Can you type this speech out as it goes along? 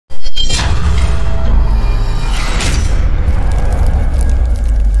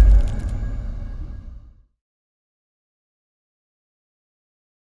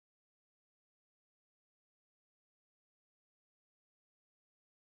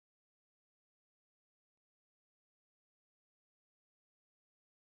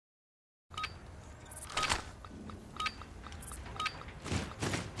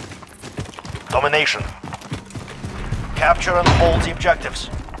Domination. Capture and hold the objectives.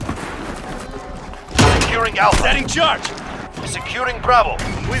 Securing Alpha. Setting charge! Securing Bravo.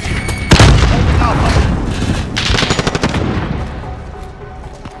 With you! Holding Alpha.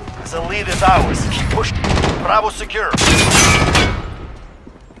 The lead is ours. Keep pushing. Bravo secure.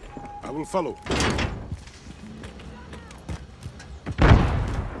 I will follow.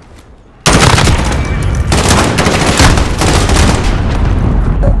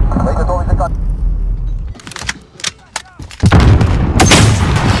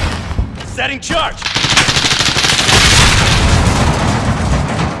 Setting charge!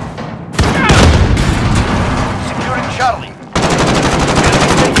 Securing Charlie.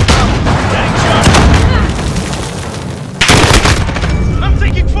 Setting charge! I'm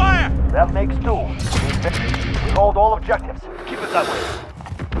taking fire! That makes 2. We hold all objectives. Keep it that way.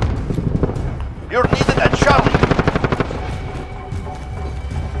 You're needed at Charlie.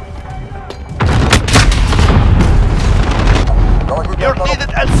 You're needed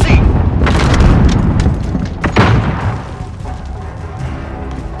at C.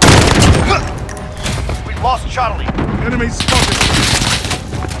 We lost Charlie. Enemy spotted.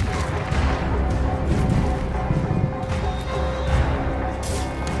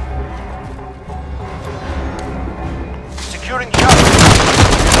 Securing Charlie.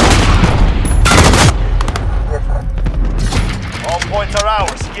 All points are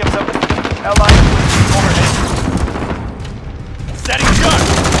ours. Give them allied overhead. Setting charge!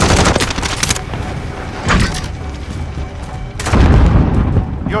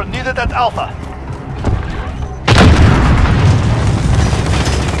 You're needed at Alpha.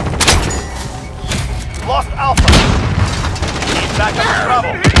 We lost Alpha. Need backup at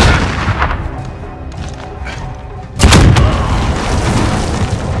Bravo.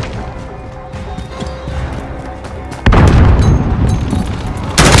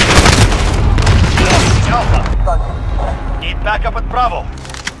 Alpha. Need backup at Bravo.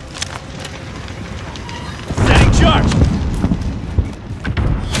 Setting charge!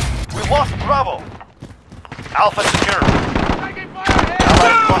 We lost Bravo. Alpha secure.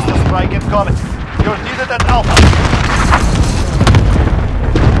 Allied cluster strike incoming. You're needed at Alpha.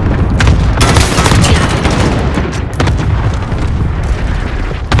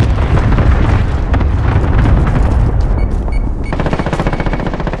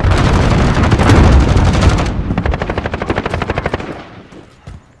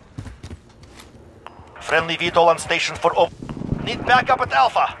 Friendly VTOL on station for O. Need backup at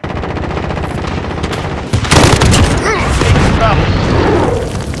Alpha. Bravo.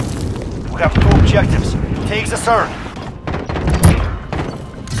 We have 2 objectives. Take the CERN.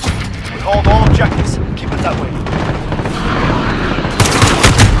 We hold all objectives. Keep it that way.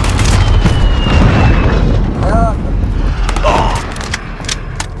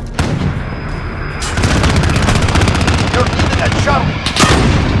 You're needed at Charlie.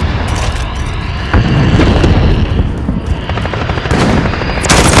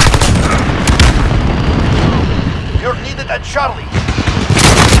 You're needed at Charlie.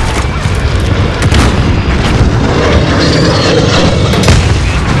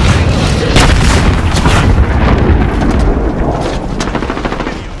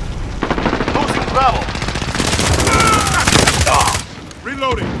 Losing Bravo.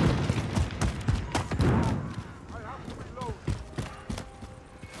 Reloading.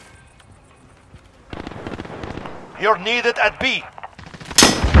 You're needed at B.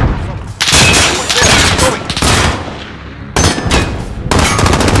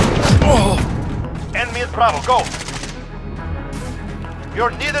 Enemy at Bravo, go!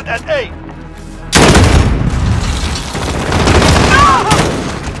 You're needed at A!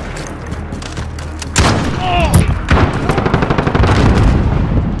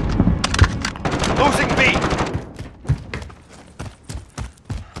 Losing B!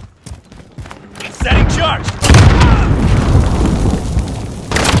 Setting charge!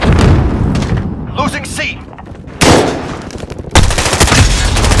 Losing C!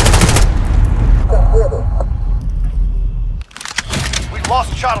 We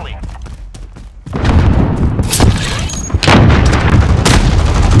lost Charlie.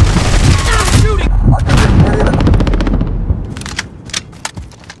 Shooting!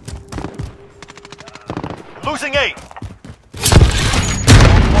 Losing A.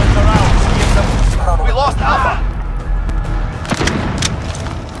 Points are ours. We lost Alpha.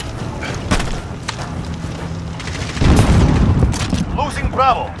 Losing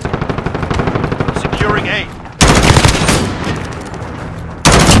Bravo. Securing A.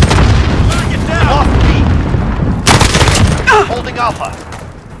 Get down! Lost B. Holding Alpha.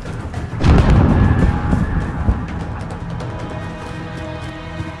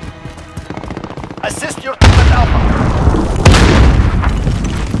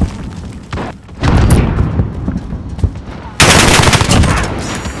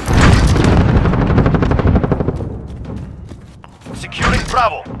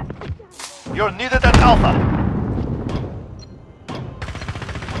 Bravo. You're needed at Alpha.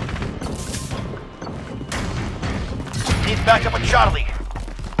 Need backup at Charlie.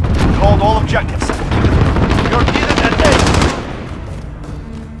 Hold all objectives. You're needed at A.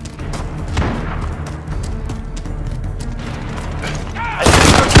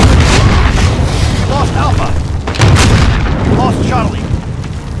 Lost Alpha. Lost Charlie.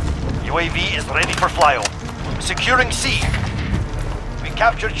 UAV is ready for flyover. Securing C. We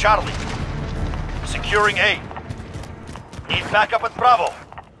captured Charlie. Securing A. Need backup at Bravo.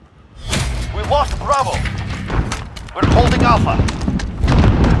 We lost Bravo. We're holding Alpha.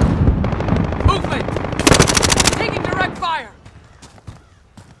 Movement! Taking direct fire!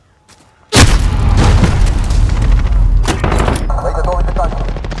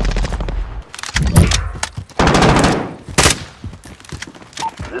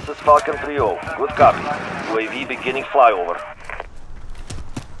 This is Falcon 3-0. Good copy. UAV beginning flyover.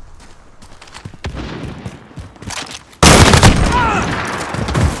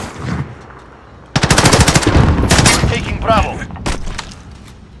 Taking Bravo.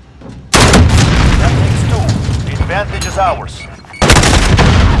 That takes 2. The advantage is ours.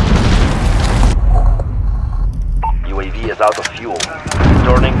 UAV is out of fuel.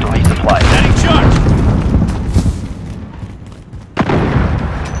 Returning to resupply. Setting charge!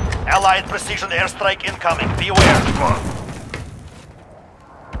 Allied precision airstrike incoming. Be aware.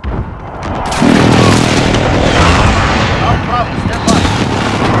 Our Bravo, stand by.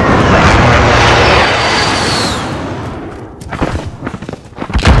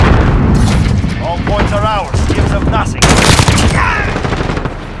 All points are ours. Gives up nothing.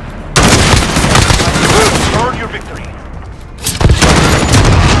 Earn your victory.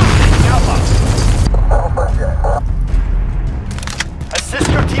 Alpha. Assist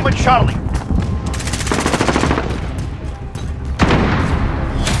your team at Charlie.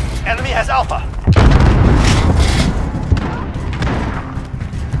 Enemy has Alpha.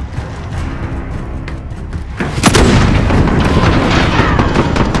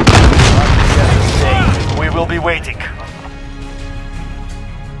 We will be waiting.